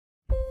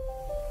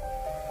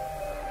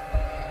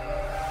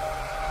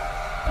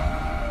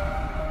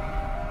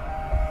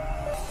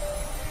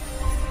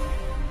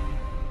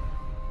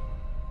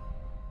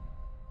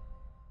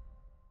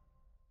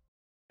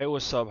Yo,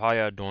 what's up? How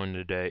y'all doing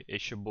today?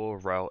 It's your boy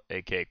Rel,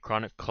 aka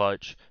Chronic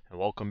Clutch, and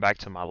welcome back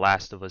to my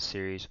Last of Us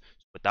series.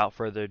 Without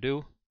further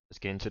ado, let's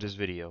get into this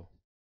video.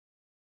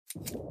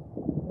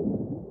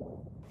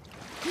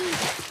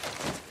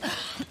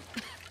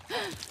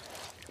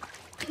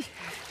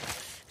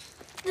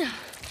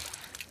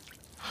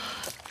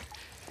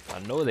 I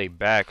know they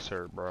backs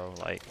hurt, bro.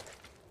 Like,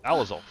 that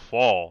was a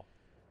fall.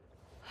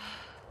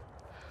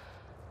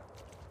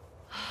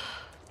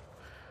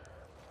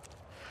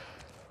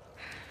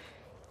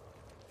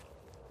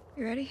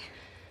 You ready?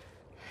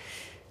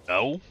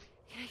 No?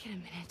 Can I get a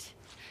minute?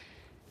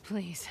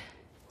 Please.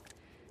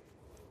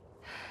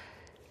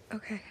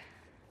 Okay.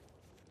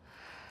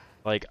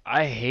 Like,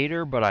 I hate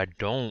her, but I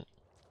don't.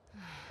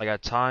 Like,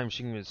 at times,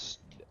 she was...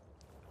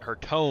 Her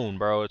tone,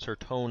 bro. It's her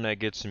tone that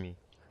gets me.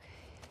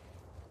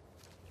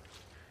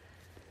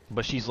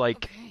 But she's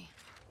like Okay.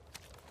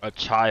 a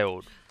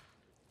child.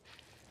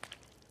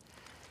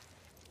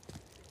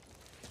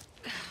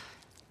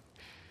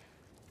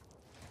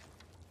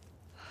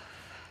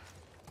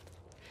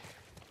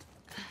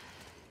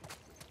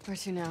 Where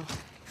to now?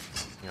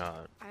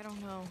 God. I don't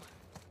know.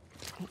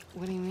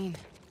 What do you mean?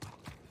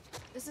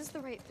 This is the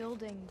right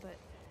building, but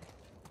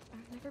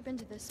I've never been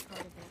to this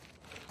part of it.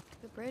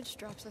 The bridge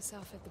drops us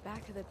off at the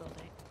back of the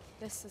building.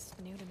 This is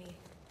new to me.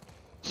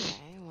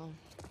 Okay, well,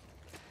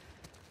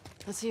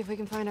 let's see if we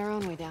can find our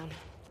own way down.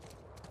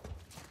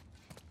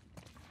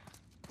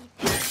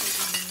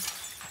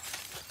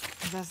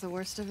 If that's the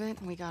worst of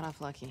it, we got off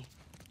lucky.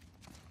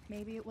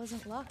 Maybe it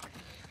wasn't luck.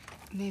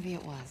 Maybe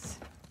it was.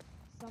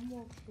 Some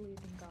wolves believe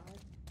in God.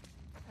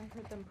 I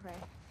heard them pray.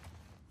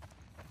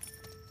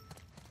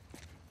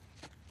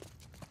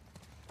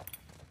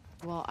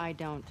 Well, I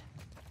don't.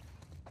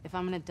 If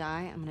I'm gonna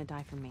die, I'm gonna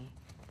die for me.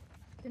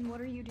 Then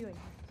what are you doing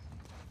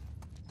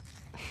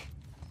here?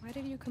 Why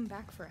did you come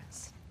back for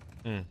us?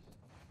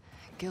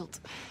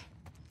 Guilt.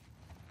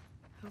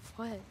 Of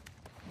what?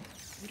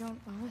 You don't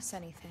owe us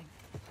anything.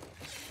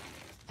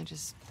 I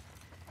just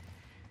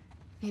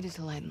needed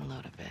to lighten the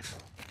load a bit.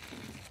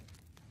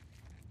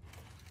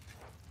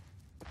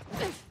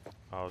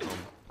 I was gonna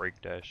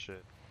break that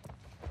shit.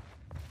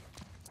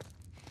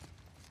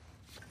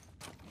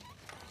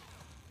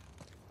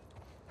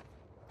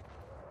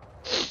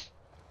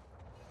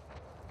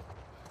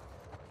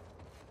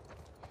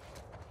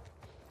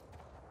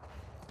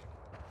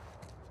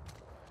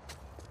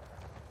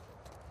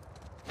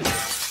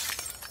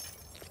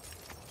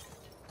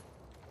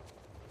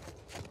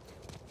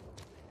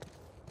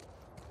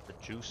 The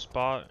juice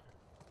spot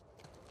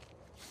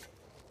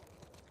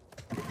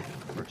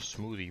or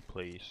smoothie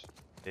place.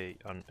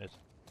 It's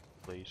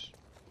a place.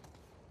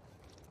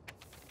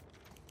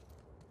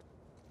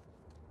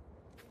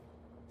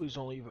 Please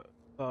don't leave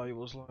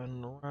valuables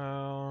lying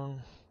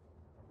around.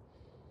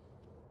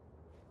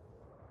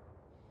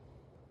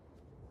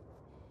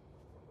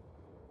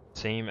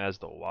 Same as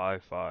the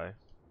Wi-Fi.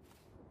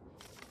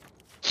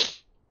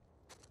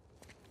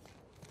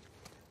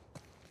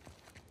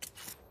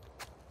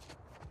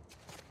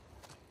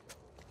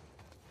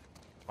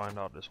 Find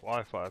out this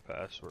Wi-Fi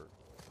password.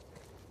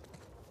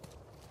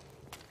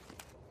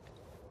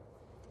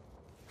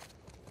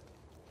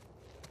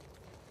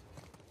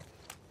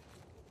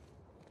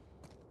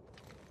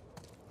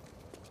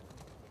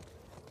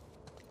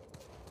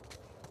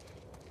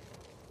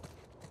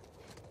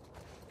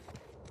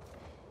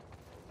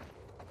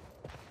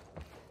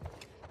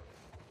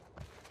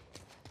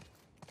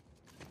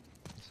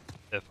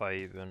 If I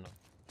even...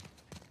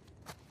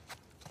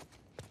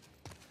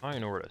 I don't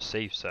even know where the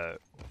safe's at.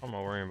 I'm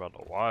not worrying about the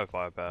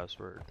Wi-Fi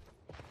password.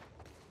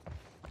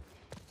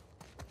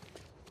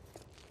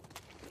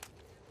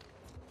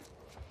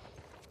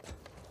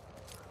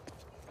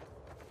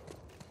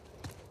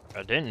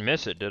 I didn't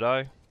miss it, did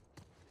I?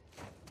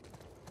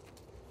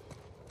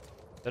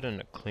 That in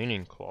the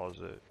cleaning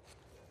closet.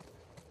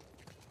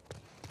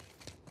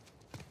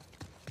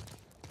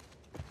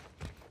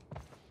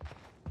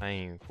 I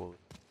ain't even fully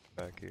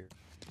back here.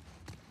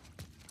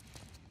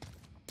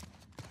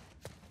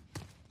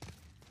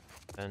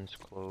 Fence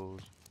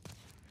closed.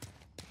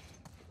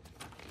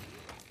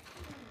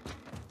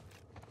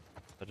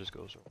 That just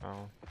goes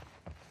around.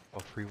 Oh,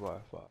 free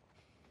Wi-Fi.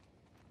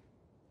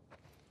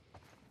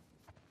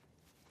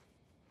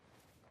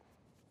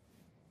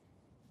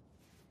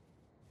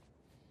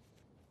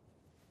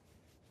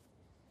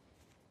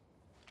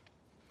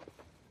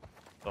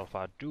 So if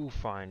I do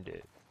find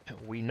it,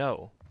 we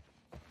know.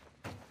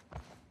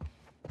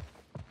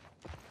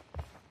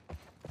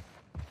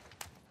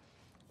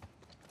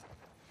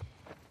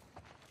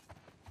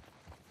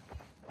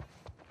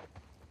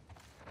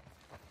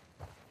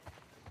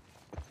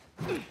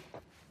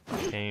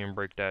 Can't even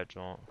break that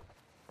joint.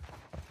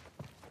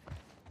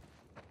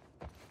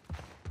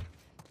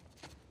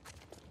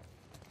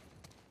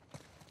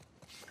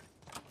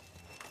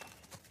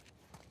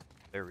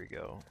 There we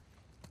go.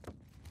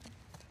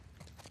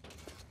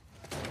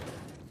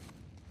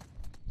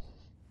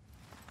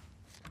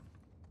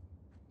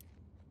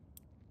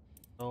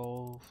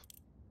 Oh,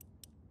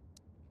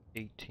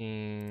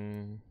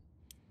 18.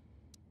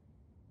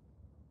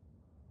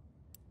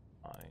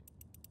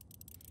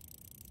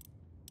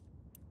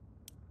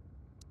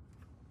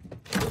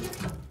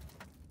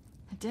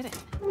 did it.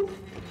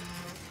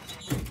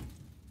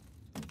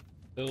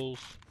 Pills.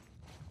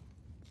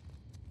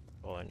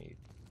 All I need.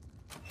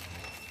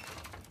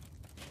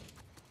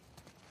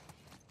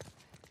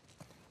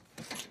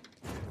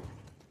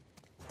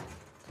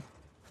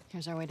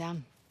 Here's our way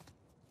down.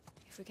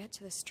 If we get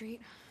to the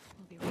street,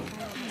 we'll be right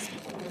by all this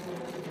stuff.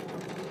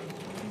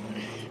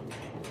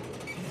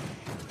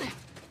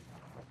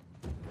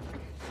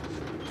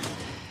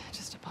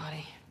 Just a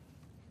body.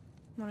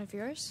 One of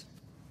yours?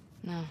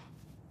 No.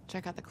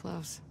 Check out the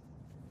clothes.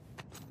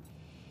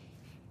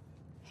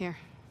 Here.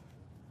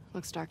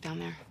 Looks dark down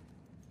there.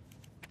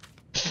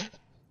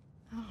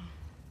 Oh.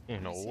 You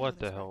know I see what how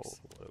the this hell?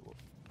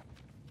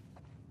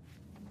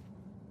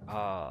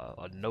 works.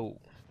 A note.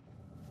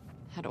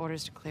 Had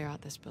orders to clear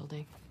out this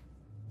building.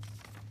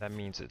 That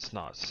means it's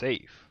not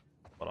safe.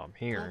 What I'm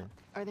hearing.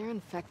 Are there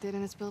infected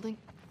in this building?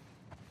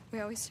 We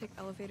always take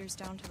elevators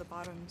down to the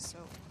bottom, so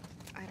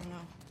I don't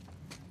know.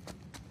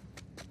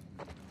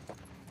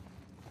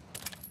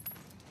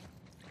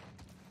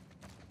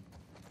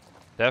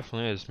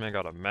 Definitely, this man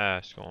got a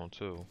mask on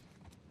too.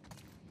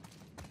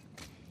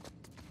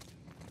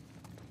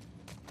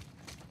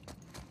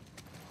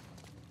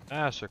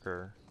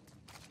 Massacre.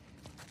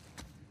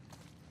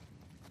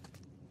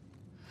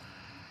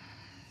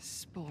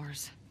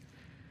 Spores.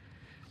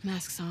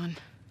 Masks on.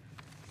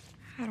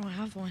 I don't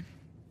have one.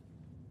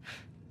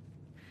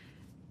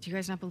 Do you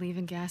guys not believe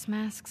in gas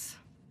masks?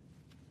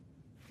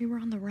 We were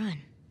on the run.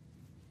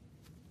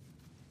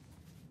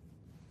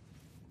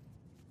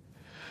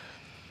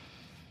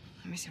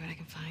 Let me see what I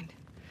can find.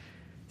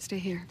 Stay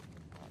here.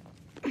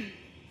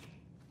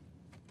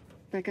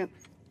 Back up.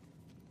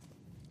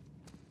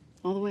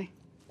 All the way.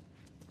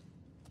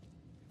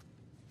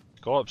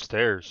 Go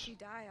upstairs. If you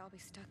die, I'll be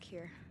stuck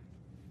here.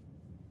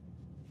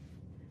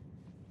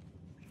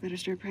 Better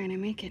start praying I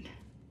make it.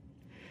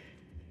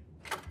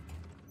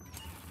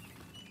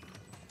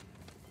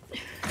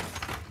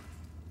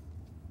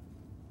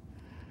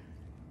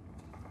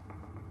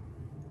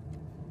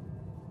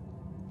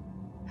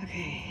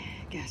 Okay,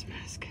 gas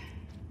mask.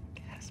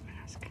 Gas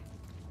mask.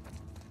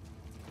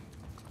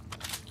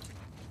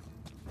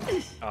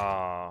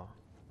 How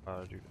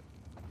to do that?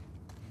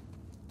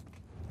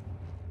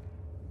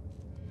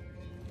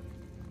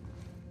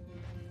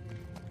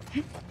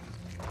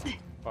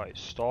 Probably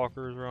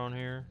stalkers around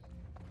here.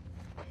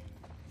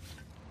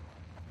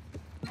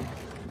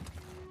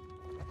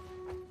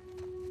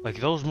 Like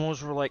those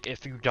moments were like,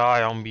 if you die,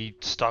 I'll be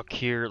stuck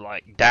here.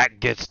 Like that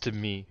gets to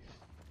me.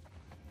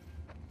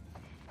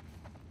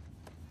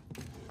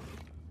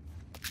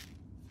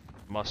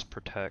 Must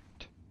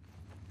protect.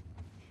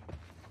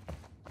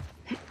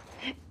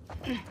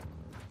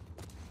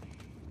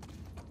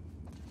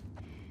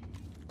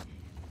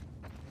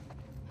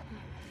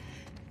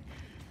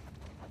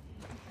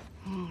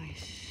 Holy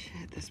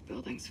shit, this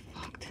building's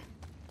fucked.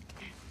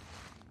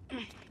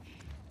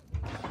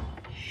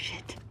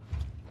 Shit.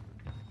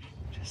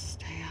 Just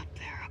stay up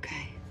there,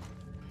 okay?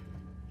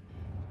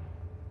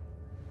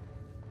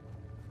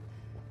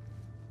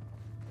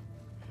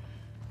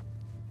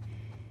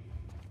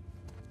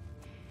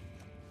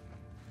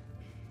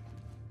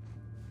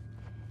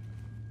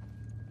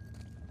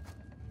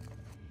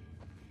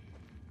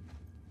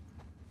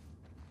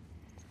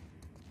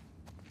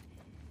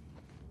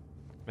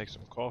 Make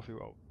some coffee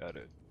while we're at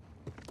it.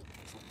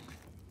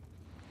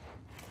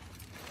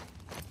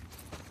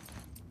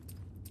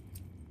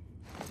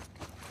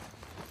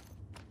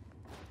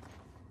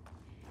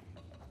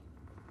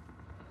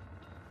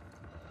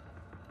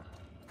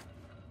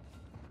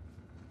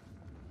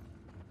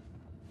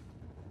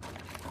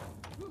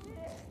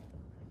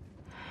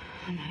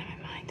 I'm out of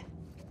my mind.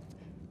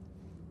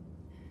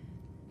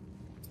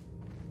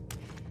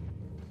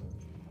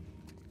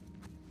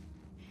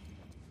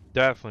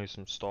 Definitely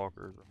some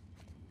stalkers.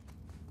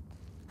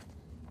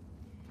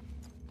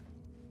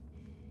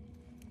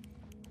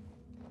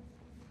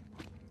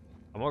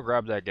 I'm gonna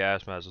grab that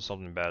gas mask if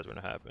something bad's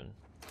gonna happen.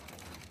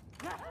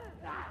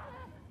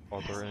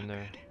 While they're in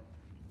there.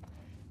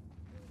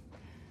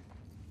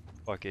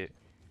 Fuck it.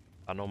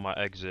 I know my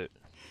exit.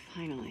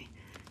 Finally.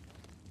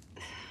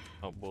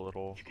 Oh, bullet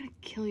hole. If you're gonna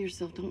kill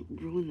yourself, don't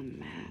ruin the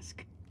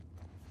mask.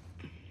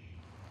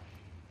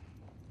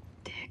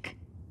 Dick.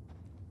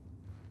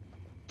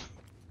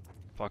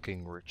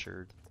 Fucking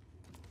Richard.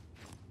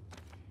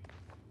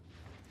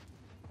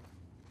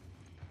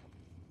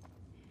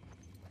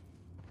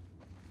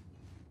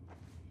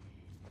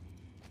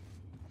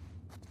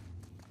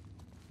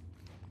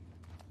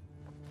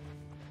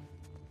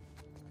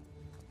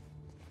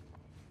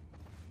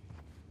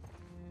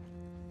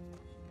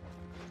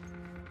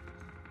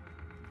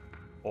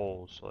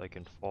 Holes so they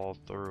can fall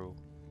through.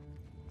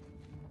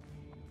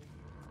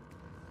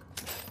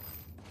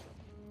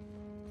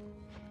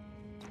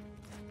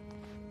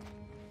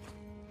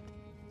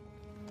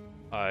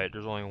 Alright,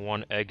 there's only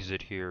one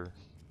exit here.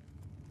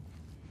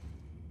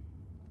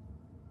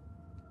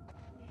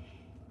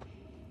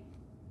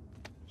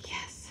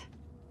 Yes.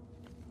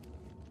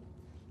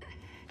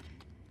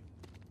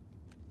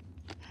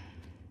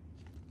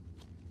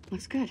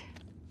 Looks good.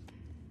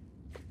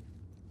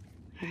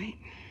 All right,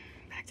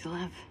 back to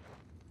Lev.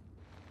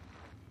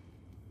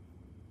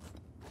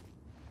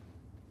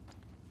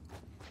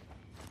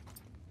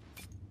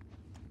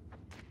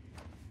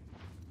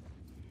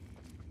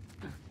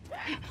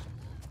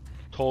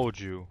 Told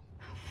you.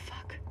 Oh,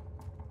 fuck.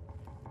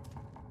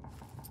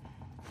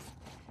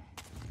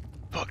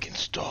 Fucking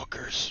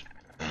stalkers.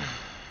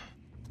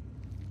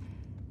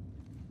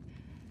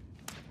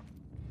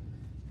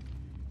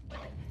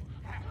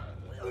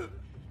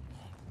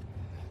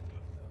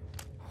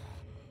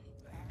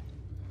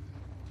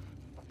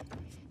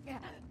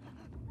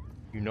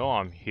 You know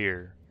I'm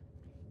here.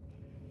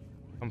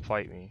 Come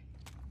fight me.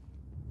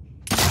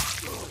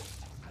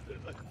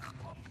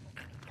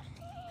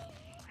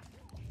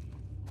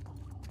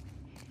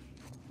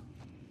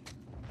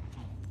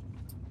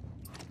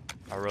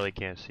 I really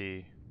can't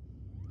see.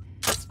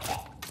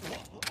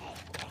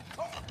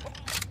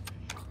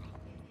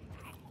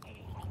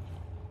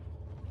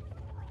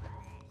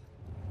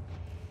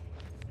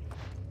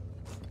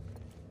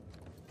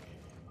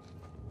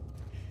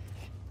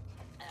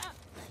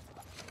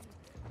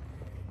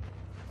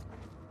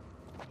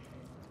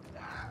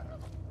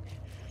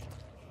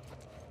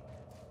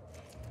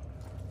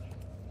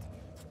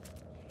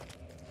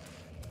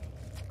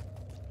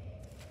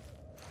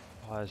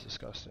 Oh, that's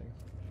disgusting.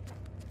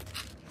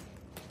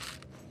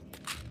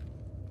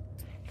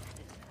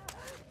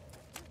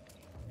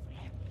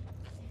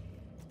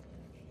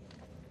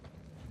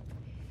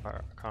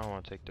 Alright, I kinda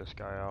wanna take this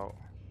guy out.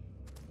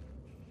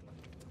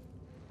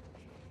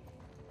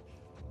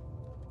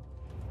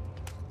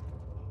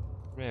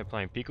 Man,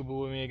 playing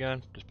peekaboo with me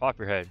again? Just pop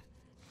your head.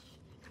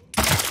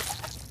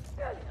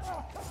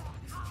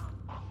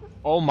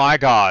 Oh my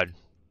god!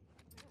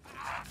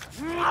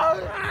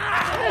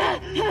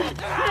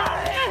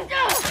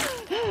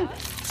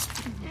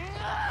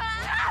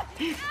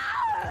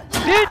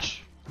 Bitch!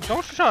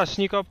 Don't you try to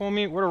sneak up on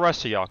me? Where the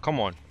rest of y'all? Come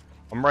on.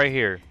 I'm right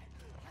here.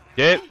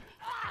 Dip.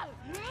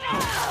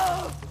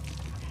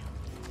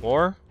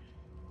 More?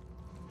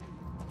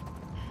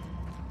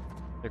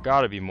 There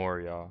gotta be more,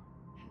 y'all.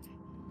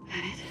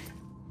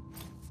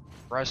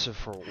 Aggressive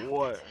for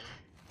what?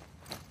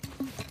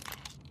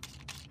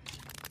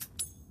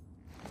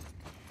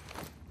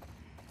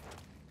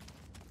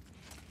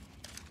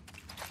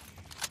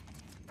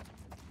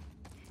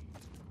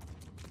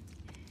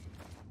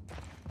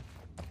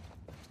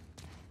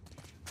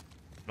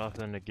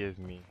 Nothing to give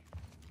me.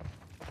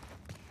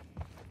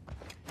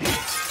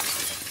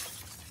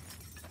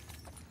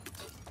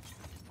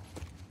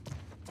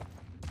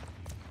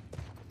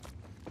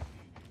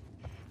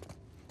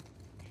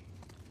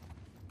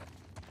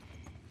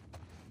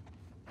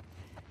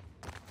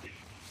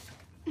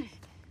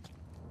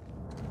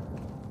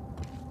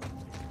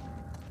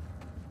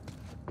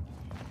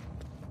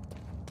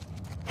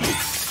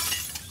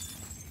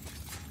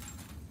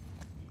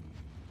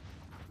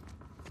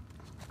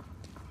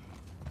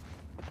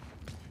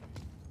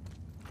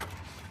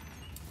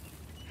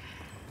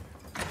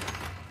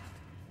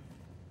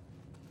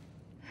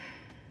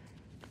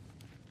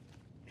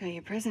 Got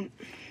your present.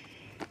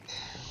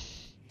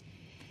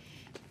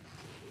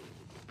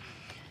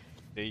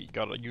 They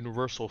got a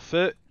universal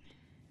fit.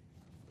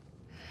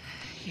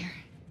 Here.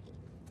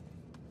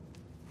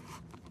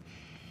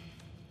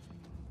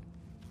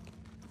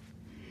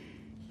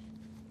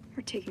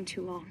 We're taking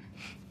too long.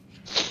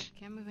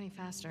 Can't move any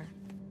faster.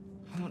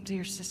 Won't do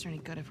your sister any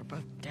good if we're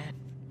both dead.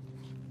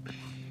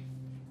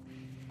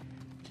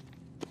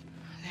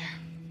 There.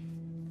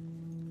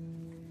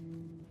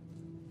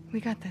 We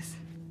got this.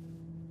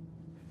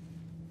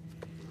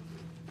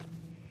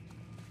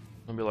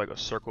 It's gonna be like a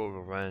circle of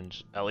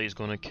revenge. Ellie's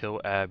gonna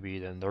kill Abby,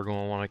 then they're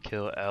gonna wanna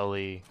kill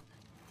Ellie.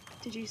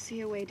 Did you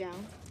see a way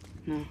down?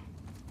 No.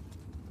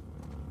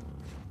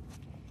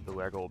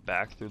 Do I go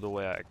back through the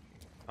way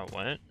I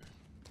went?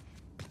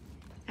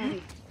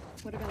 Ellie,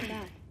 what about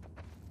that?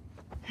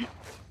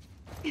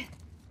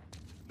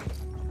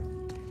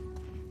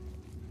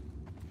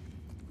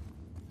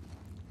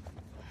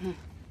 Huh.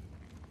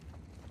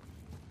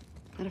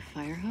 That a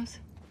fire hose?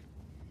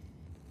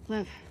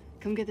 Lev,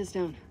 come get this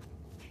down.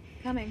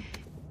 Coming.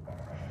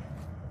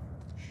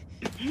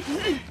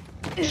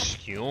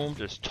 Hume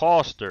just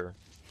tossed her.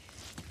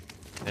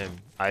 And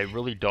I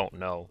really don't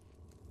know.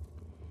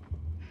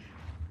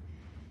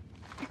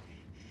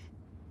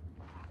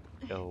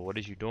 Yo, what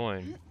is you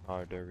doing?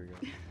 Alright, there we go.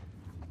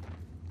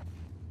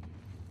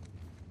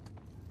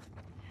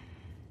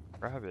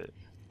 Grab it.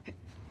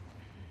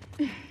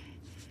 I'm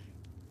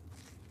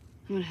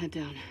gonna head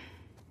down.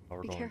 Oh,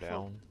 we're Be going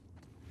careful.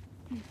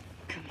 down.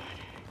 Come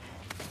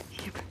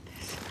on. You got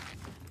this.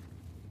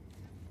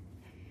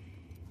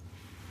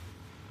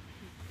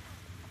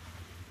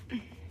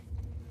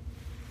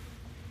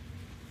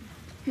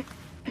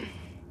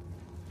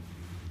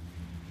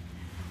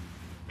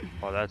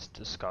 Oh, that's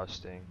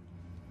disgusting.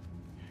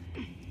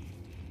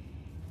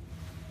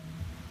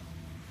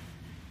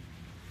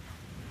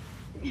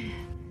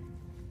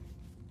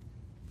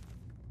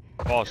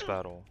 Boss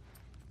battle.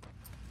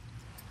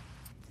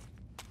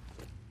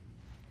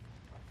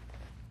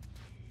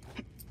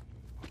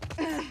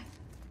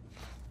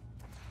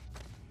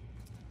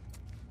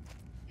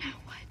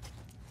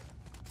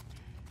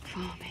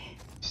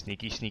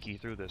 Sneaky, sneaky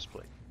through this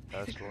place.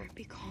 That's what.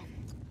 Be calm.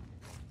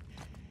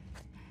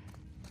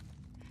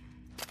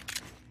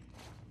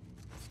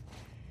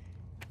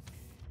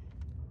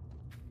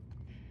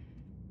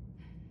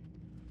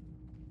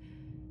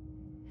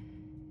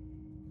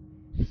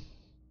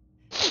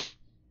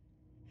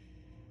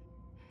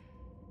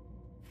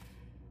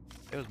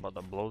 It was about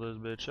to blow this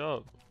bitch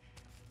up.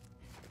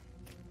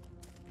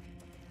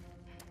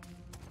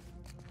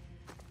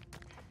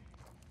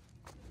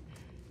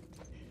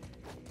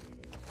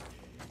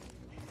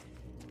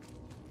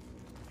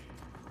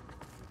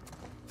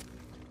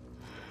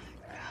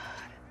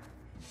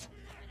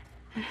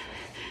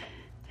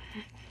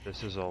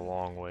 This is a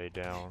long way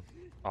down.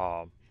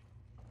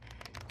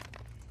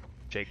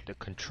 Shake the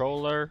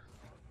controller.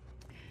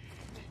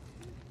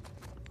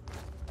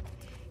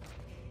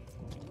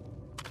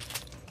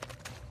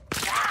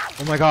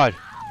 Oh my god.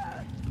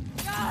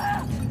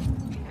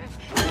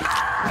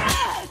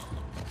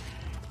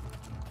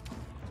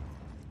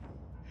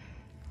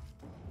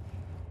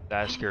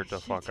 That scared the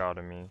fuck out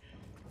of me.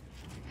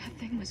 That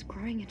thing was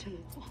growing into the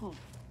wall.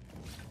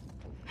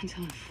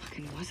 Until it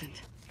fucking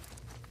wasn't.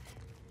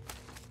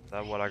 Is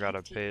that what I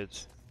gotta pay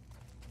it?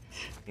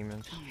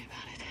 Demons. Tell me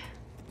about it.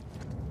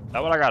 Is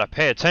that what I gotta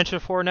pay attention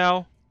for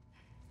now?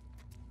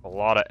 A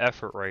lot of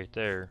effort right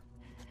there.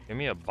 Give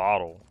me a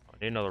bottle. I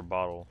need another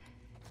bottle.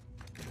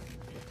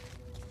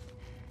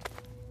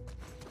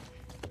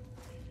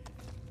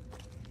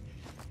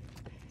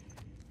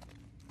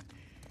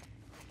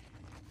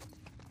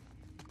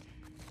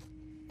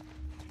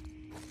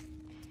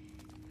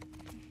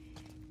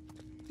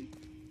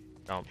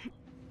 Jump.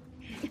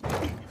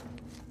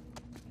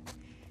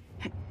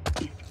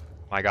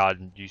 My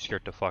god, you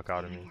scared the fuck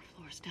out of How many me. more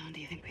floors down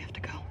do you think we have to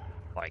go?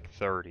 Like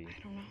 30.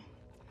 I don't know.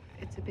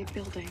 It's a big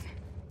building.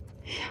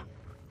 Yeah.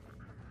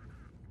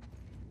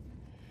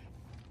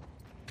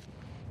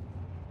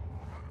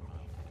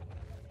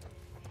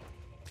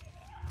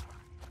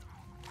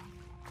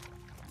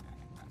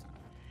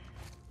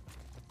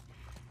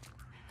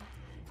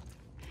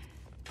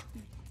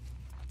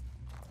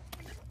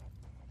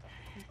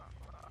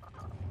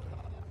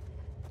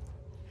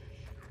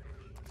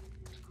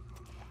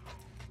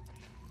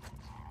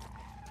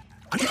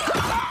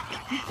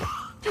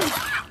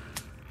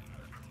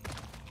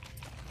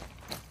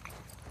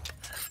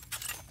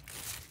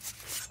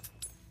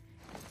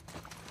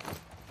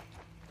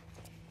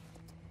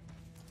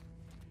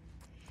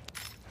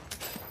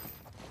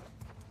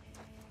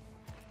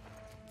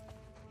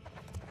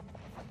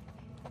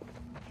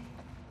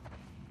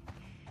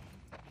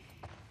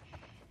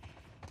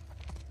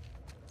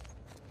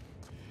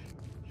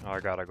 Oh, I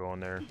gotta go in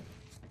there.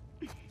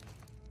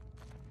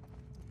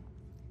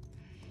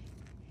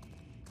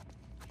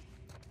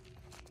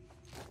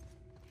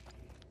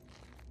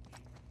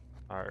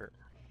 Alright.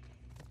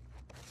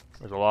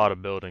 There's a lot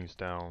of buildings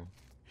down.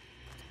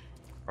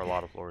 Or a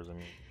lot of floors, I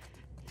mean.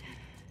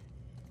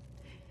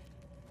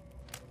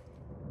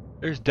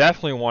 There's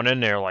definitely one in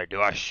there, like,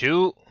 do I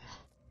shoot?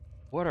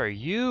 What are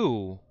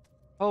you?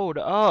 Hold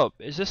up.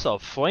 Is this a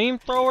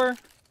flamethrower?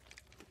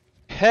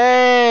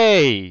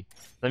 Hey!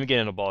 Let me get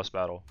in a boss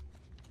battle.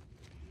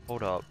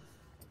 Hold up.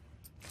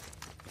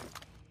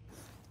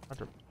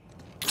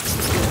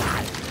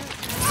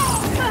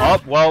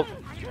 Up, well.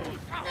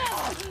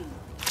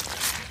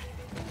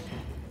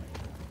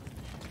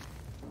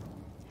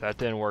 That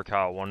didn't work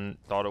how one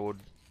thought it would.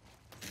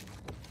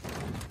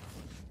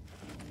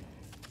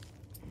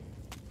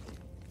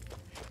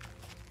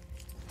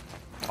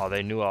 Oh,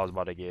 they knew I was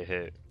about to get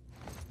hit.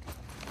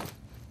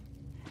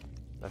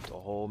 Left a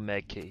whole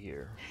med kit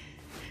here.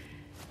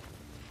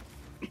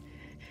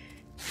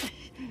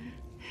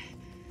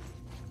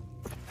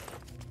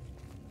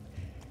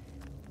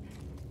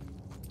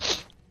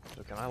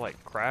 So can I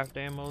like craft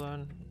ammo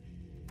then?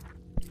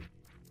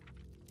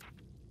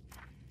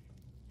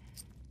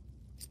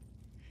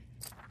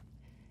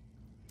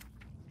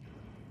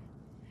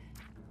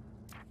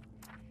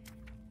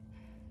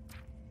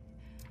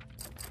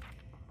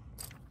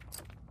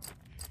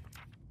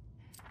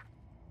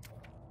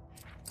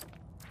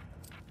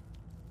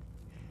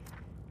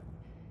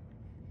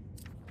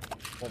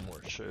 One more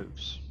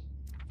troops.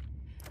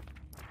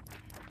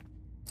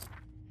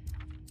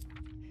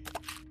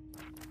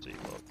 Let's see,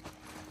 look.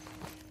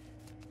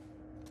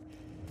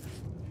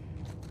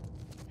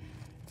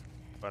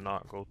 Why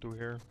not go through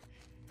here?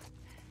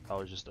 That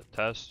was just a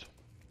test.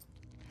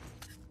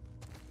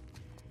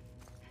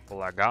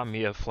 Well, I got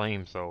me a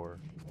flamethrower.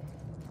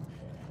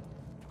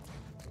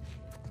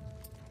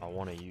 I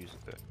want to use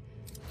it.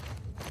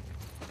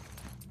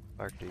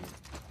 Back to you.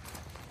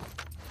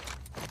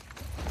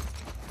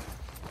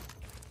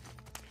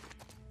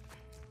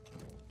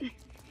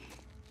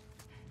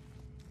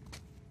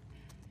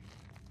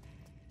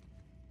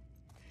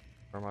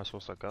 Where am I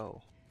supposed to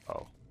go?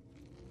 Oh.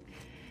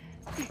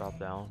 Drop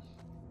down.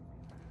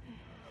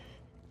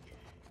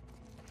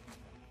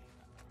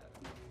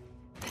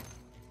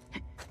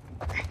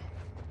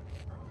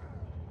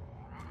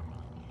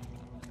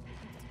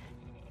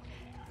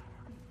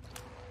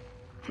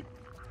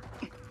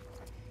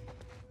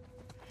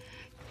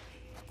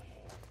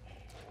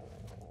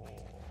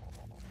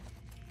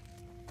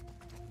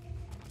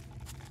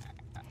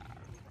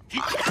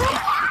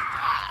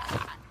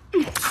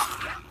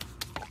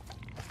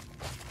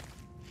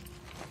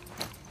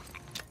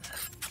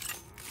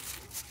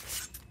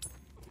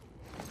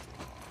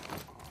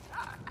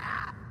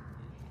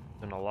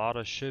 And a lot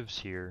of shivs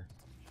here.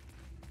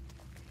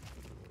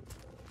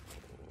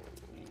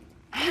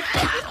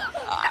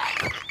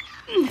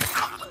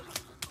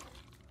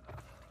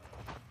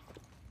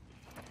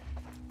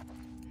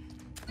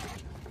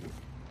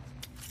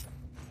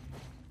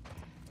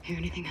 Hear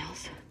anything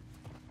else?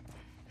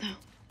 No.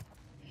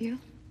 You?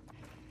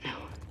 No.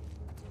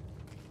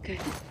 Good.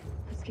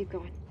 Let's keep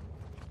going.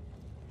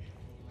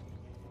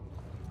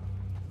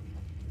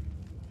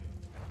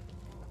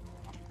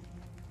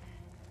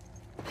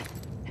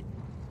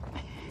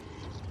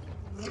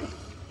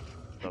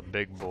 The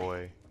big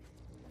boy.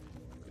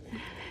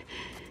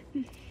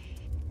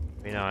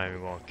 We're not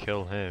even gonna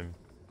kill him.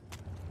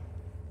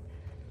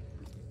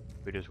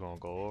 We're just gonna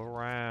go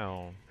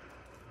around.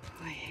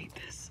 I hate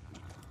this.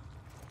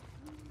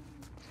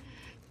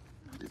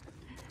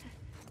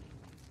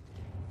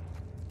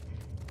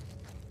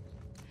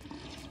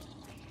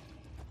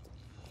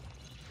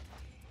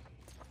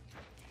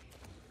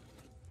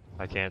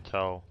 I can't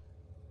tell.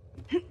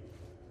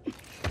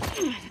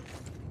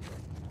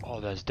 Oh,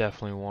 that's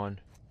definitely one.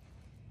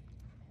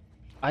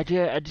 I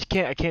just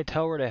can't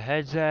tell where the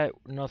head's at.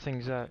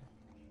 Nothing's at.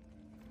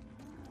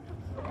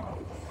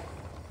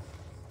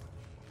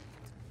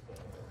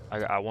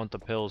 I want the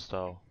pills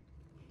though.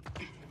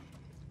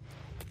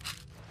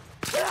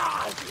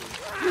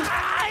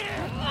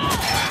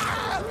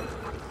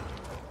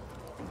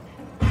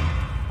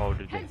 Oh,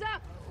 did Heads they?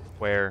 up!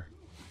 Where?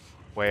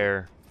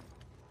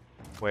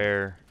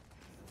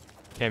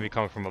 Can't be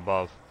coming from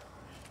above.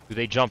 Do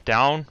they jump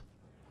down?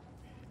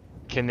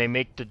 Can they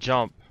make the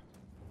jump?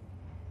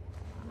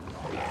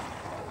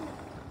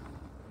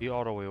 He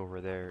all the way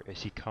over there.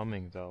 Is he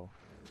coming though?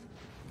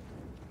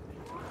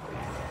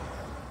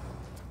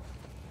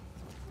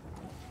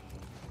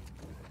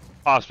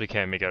 Possibly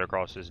can't make it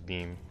across this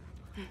beam.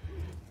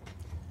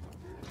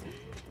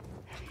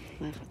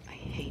 Liv, I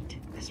hate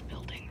this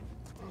building.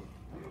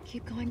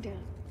 Keep going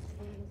down.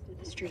 Almost to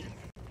the street.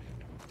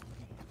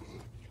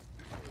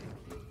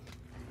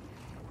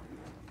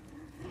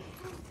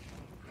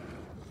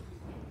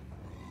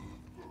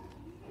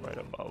 Right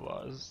above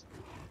us.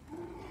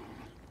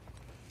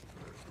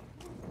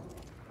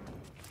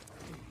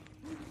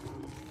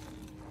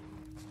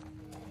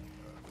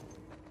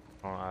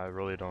 Oh, I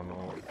really don't know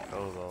where to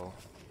go though.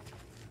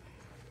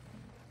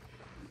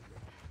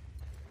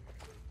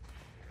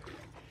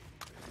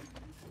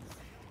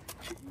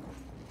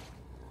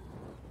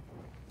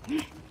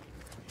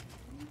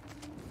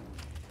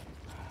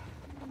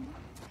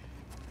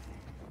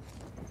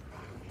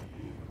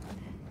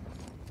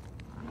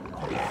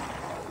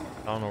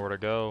 I don't know where to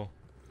go.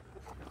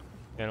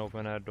 Can't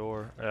open that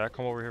door. Hey, I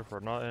come over here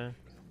for nothing.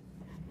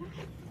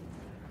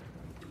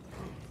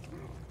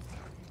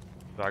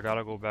 So I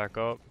gotta go back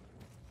up.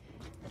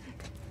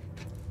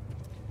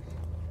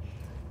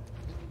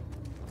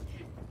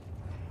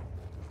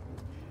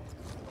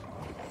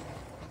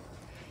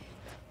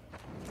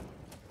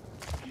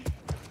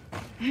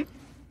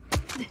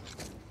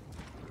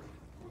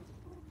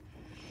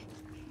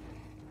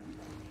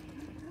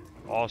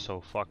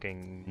 Also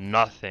fucking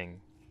nothing.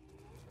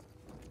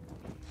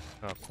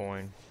 A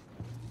coin.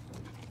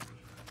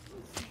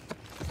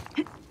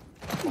 Ho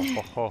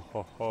ho ho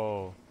ho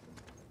ho.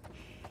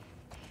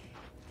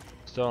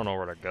 Still don't know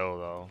where to go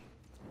though.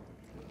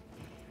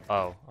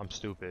 Oh, I'm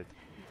stupid.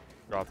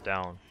 Drop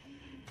down.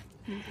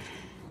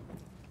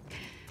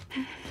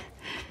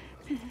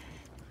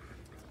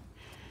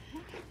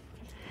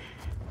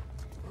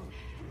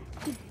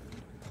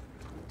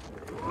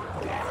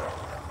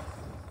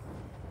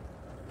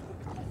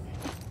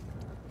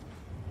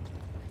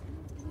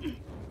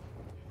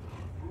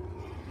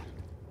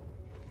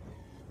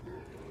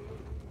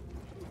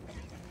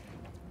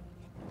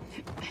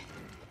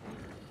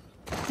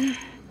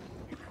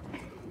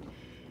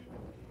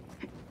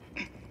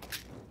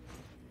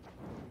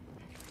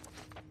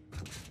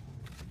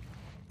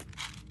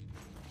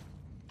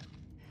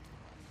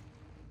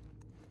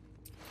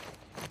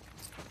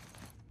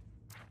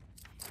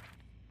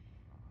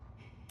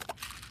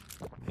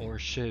 More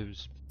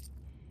shivs.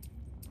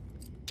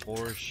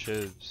 More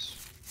shivs.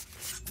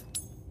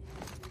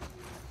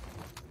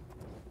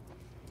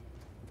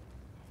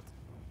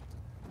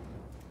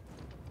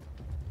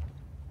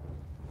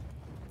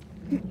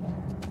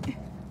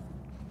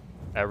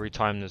 Every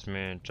time this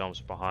man jumps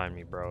behind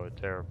me, bro, it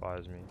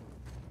terrifies me.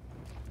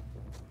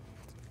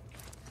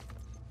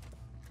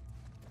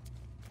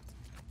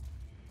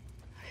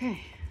 Okay,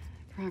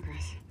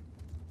 progress.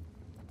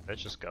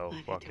 Let's just go.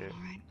 Glad Fuck you're it.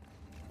 doing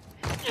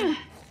all right.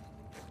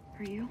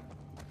 Are you?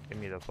 Get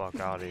me the fuck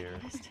out of here.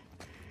 Honest,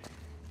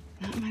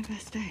 not my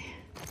best day.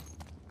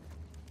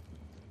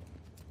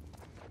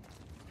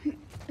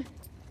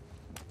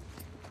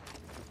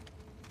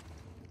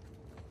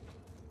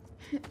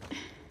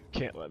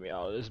 Can't let me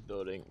out of this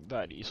building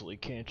that easily,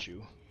 can't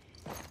you?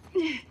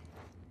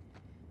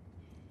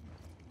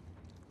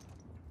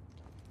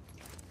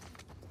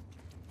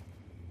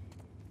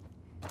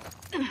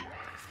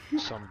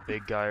 Some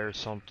big guy or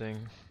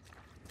something.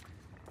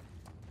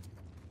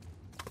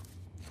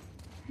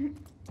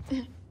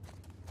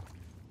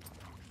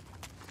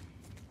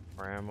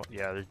 Ammo.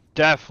 Yeah, there's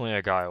definitely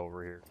a guy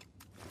over here.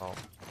 Oh.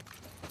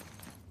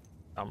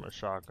 I'm a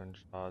shotgun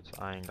shots.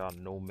 I ain't got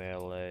no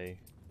melee.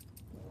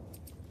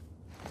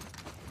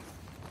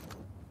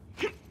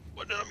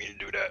 What did I mean to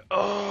do that?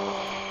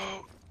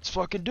 Oh, let's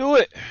fucking do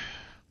it.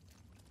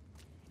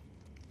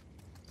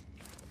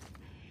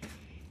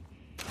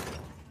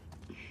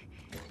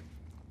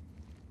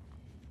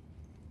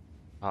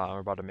 I'm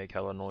about to make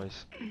hella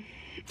noise.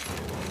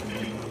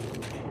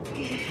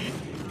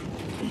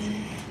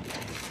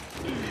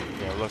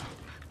 Yeah, look.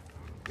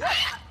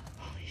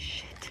 Holy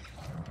shit.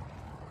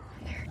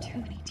 There are too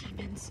many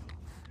demons.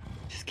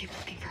 Just keep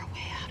looking for a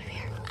way out of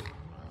here.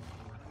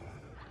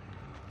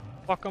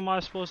 What am I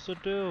supposed to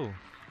do?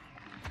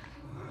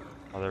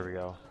 Oh, there we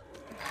go.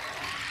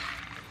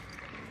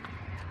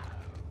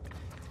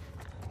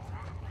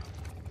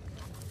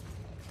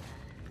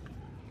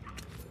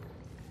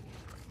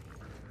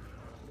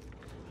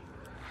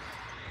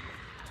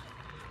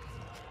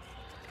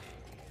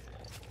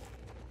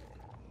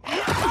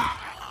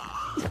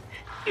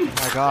 Oh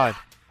my god.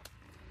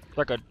 It's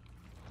like a...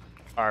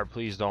 Alright,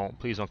 please don't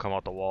come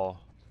out the wall.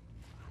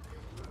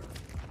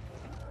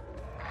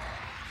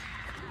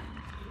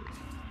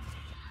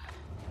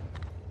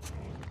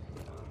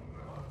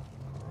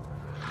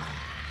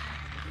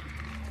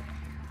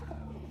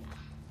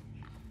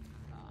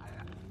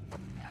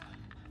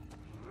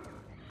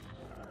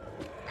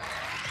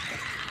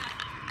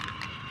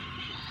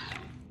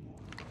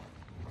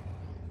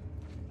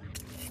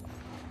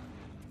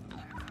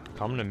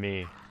 Come to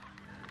me.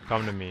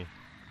 Come to me.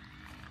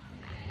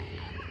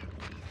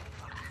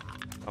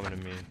 Come to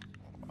me.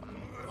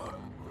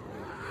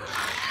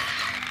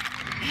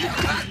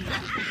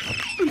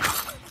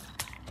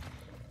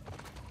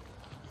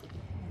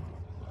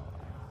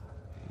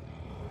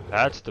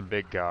 That's the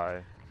big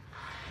guy.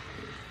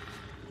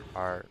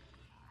 Alright.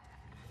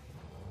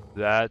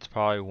 That's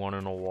probably one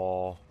in a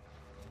wall.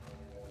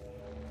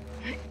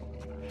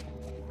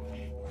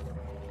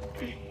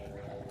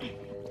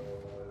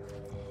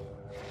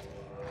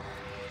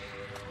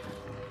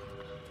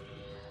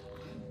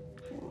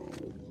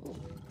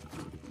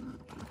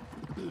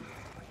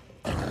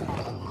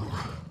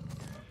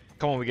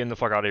 Come on, we getting the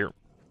fuck out of here.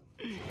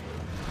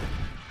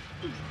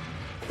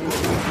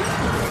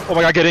 Oh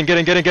my god, get in.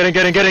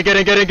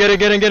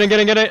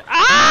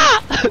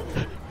 Ah!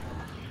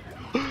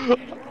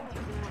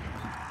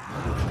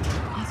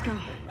 Let's go.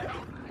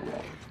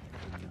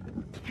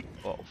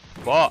 Oh,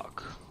 fuck.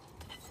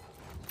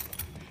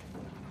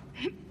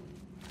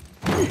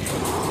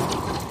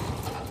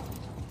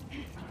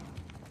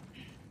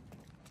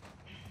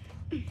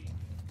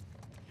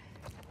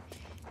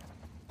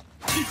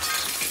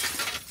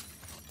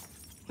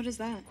 What is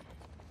that?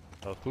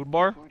 A food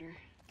bar? Quarter.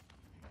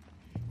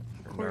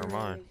 Never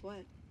mind. Of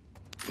what?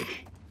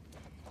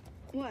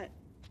 What?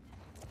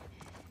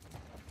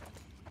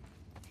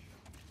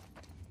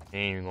 You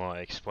ain't even gonna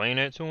explain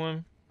it to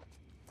him?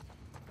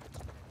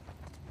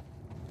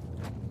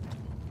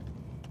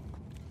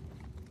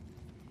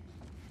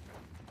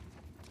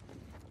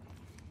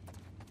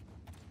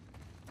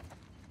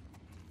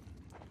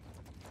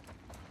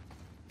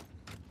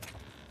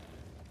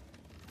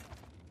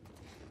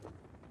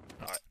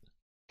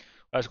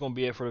 That's going to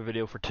be it for the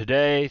video for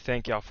today.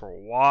 Thank y'all for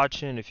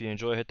watching. If you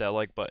enjoyed, hit that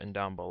like button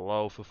down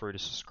below. Feel free to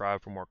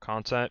subscribe for more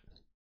content.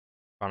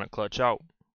 Chronic Clutch out.